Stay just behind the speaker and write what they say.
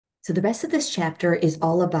So the rest of this chapter is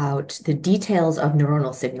all about the details of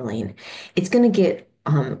neuronal signaling. It's going to get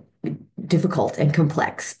difficult and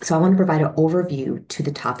complex. So I want to provide an overview to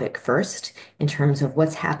the topic first in terms of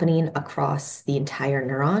what's happening across the entire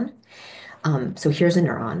neuron. So here's a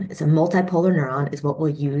neuron. It's a multipolar neuron is what we'll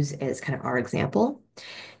use as kind of our example.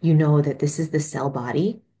 You know that this is the cell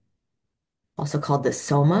body, also called the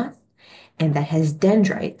soma, and that has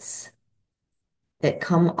dendrites that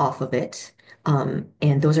come off of it.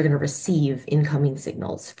 And those are going to receive incoming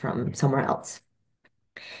signals from somewhere else.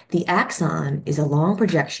 The axon is a long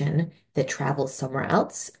projection that travels somewhere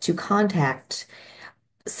else to contact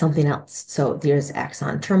something else. So there's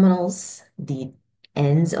axon terminals, the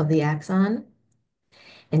ends of the axon.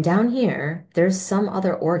 And down here, there's some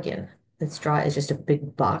other organ. Let's draw it as just a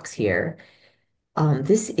big box here.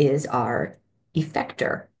 This is our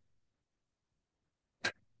effector.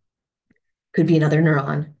 Could be another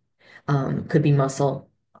neuron, could be muscle.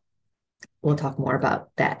 We'll talk more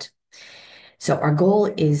about that. So our goal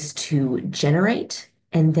is to generate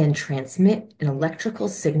and then transmit an electrical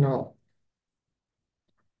signal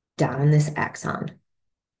down this axon.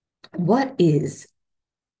 What is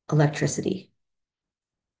electricity?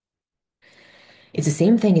 It's the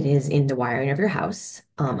same thing it is in the wiring of your house.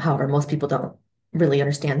 However, most people don't really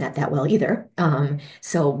understand that well either.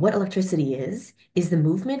 So what electricity is the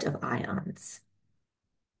movement of ions.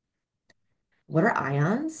 What are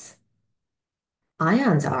ions?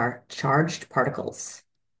 Ions are charged particles,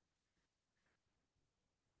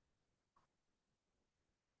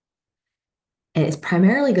 and it's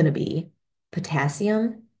primarily going to be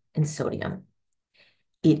potassium and sodium.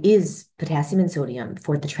 It is potassium and sodium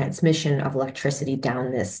for the transmission of electricity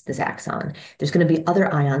down this axon. There's going to be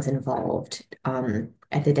other ions involved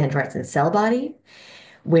at the dendrites and cell body,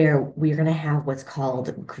 where we're going to have what's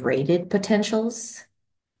called graded potentials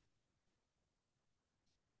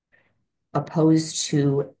opposed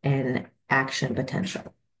to an action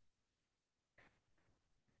potential.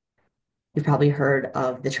 You've probably heard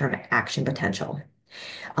of the term action potential.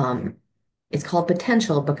 Um, it's called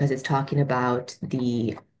potential because it's talking about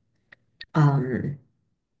the um,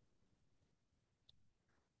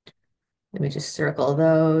 let me just circle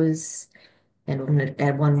those. And we're going to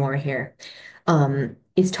add one more here.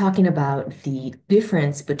 It's talking about the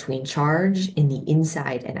difference between charge in the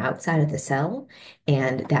inside and outside of the cell,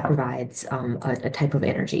 and that provides a type of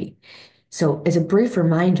energy. So, as a brief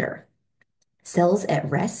reminder, cells at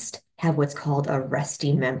rest have what's called a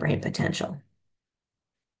resting membrane potential.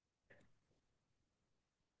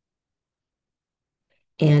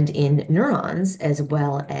 And in neurons, as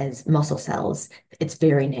well as muscle cells, it's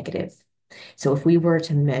very negative. So if we were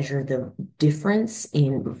to measure the difference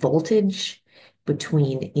in voltage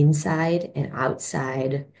between inside and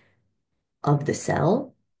outside of the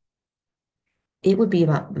cell, it would be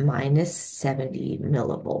about minus 70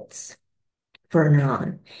 millivolts for a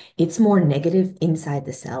neuron. It's more negative inside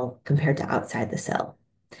the cell compared to outside the cell.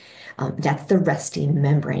 That's the resting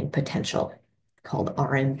membrane potential called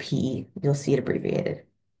RMP. You'll see it abbreviated.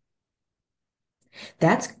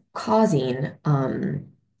 That's causing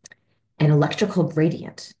an electrical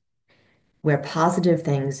gradient where positive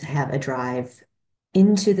things have a drive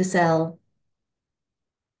into the cell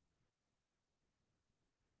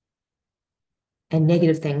and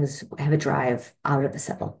negative things have a drive out of the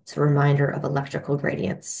cell. It's a reminder of electrical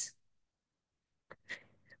gradients.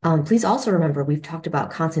 Please also remember we've talked about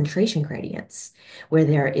concentration gradients, where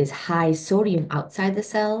there is high sodium outside the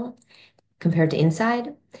cell compared to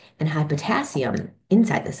inside, and high potassium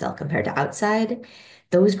inside the cell compared to outside.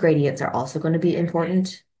 Those gradients are also going to be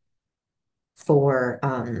important for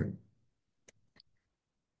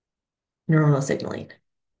neuronal signaling.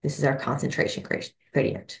 This is our concentration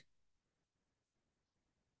gradient.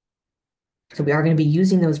 So we are going to be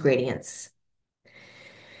using those gradients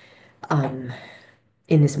um,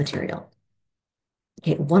 in this material.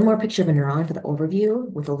 Okay, one more picture of a neuron for the overview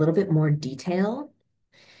with a little bit more detail.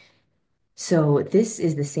 So this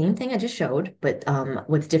is the same thing I just showed, but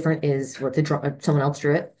what's different is someone else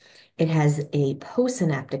drew it. It has a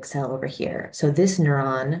postsynaptic cell over here. So this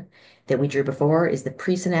neuron that we drew before is the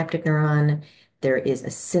presynaptic neuron. There is a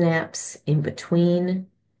synapse in between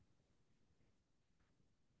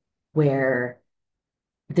where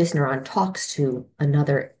this neuron talks to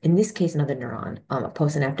another, in this case, another neuron, a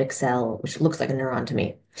postsynaptic cell, which looks like a neuron to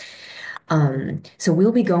me. So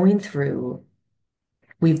we'll be going through,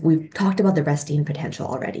 we've talked about the resting potential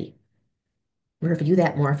already. We'll review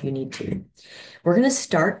that more if you need to. We're going to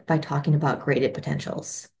start by talking about graded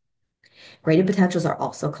potentials. Graded potentials are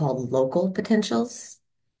also called local potentials.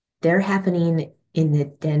 They're happening in the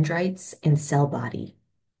dendrites and cell body.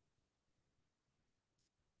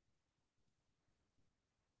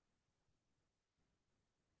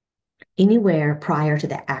 anywhere prior to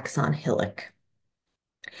the axon hillock.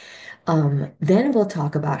 Then we'll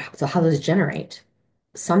talk about how those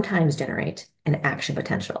sometimes generate an action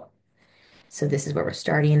potential. So this is where we're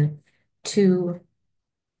starting. Two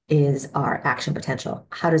is our action potential.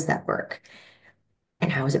 How does that work?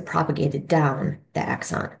 And how is it propagated down the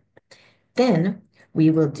axon? Then we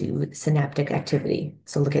will do synaptic activity.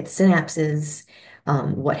 So look at synapses,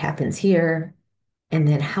 what happens here, and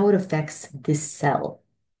then how it affects this cell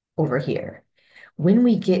over here. When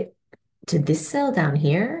we get to this cell down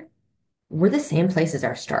here, we're the same place as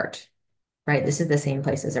our start, right? This is the same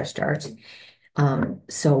place as our start.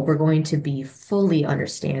 So we're going to be fully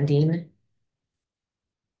understanding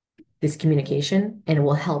this communication, and it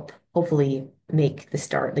will help hopefully make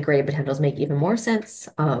the gradient potentials make even more sense.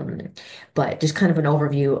 But just kind of an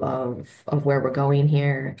overview of where we're going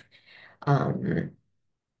here, um,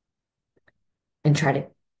 and try to,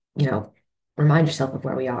 you know, remind yourself of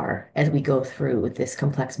where we are as we go through this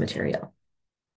complex material.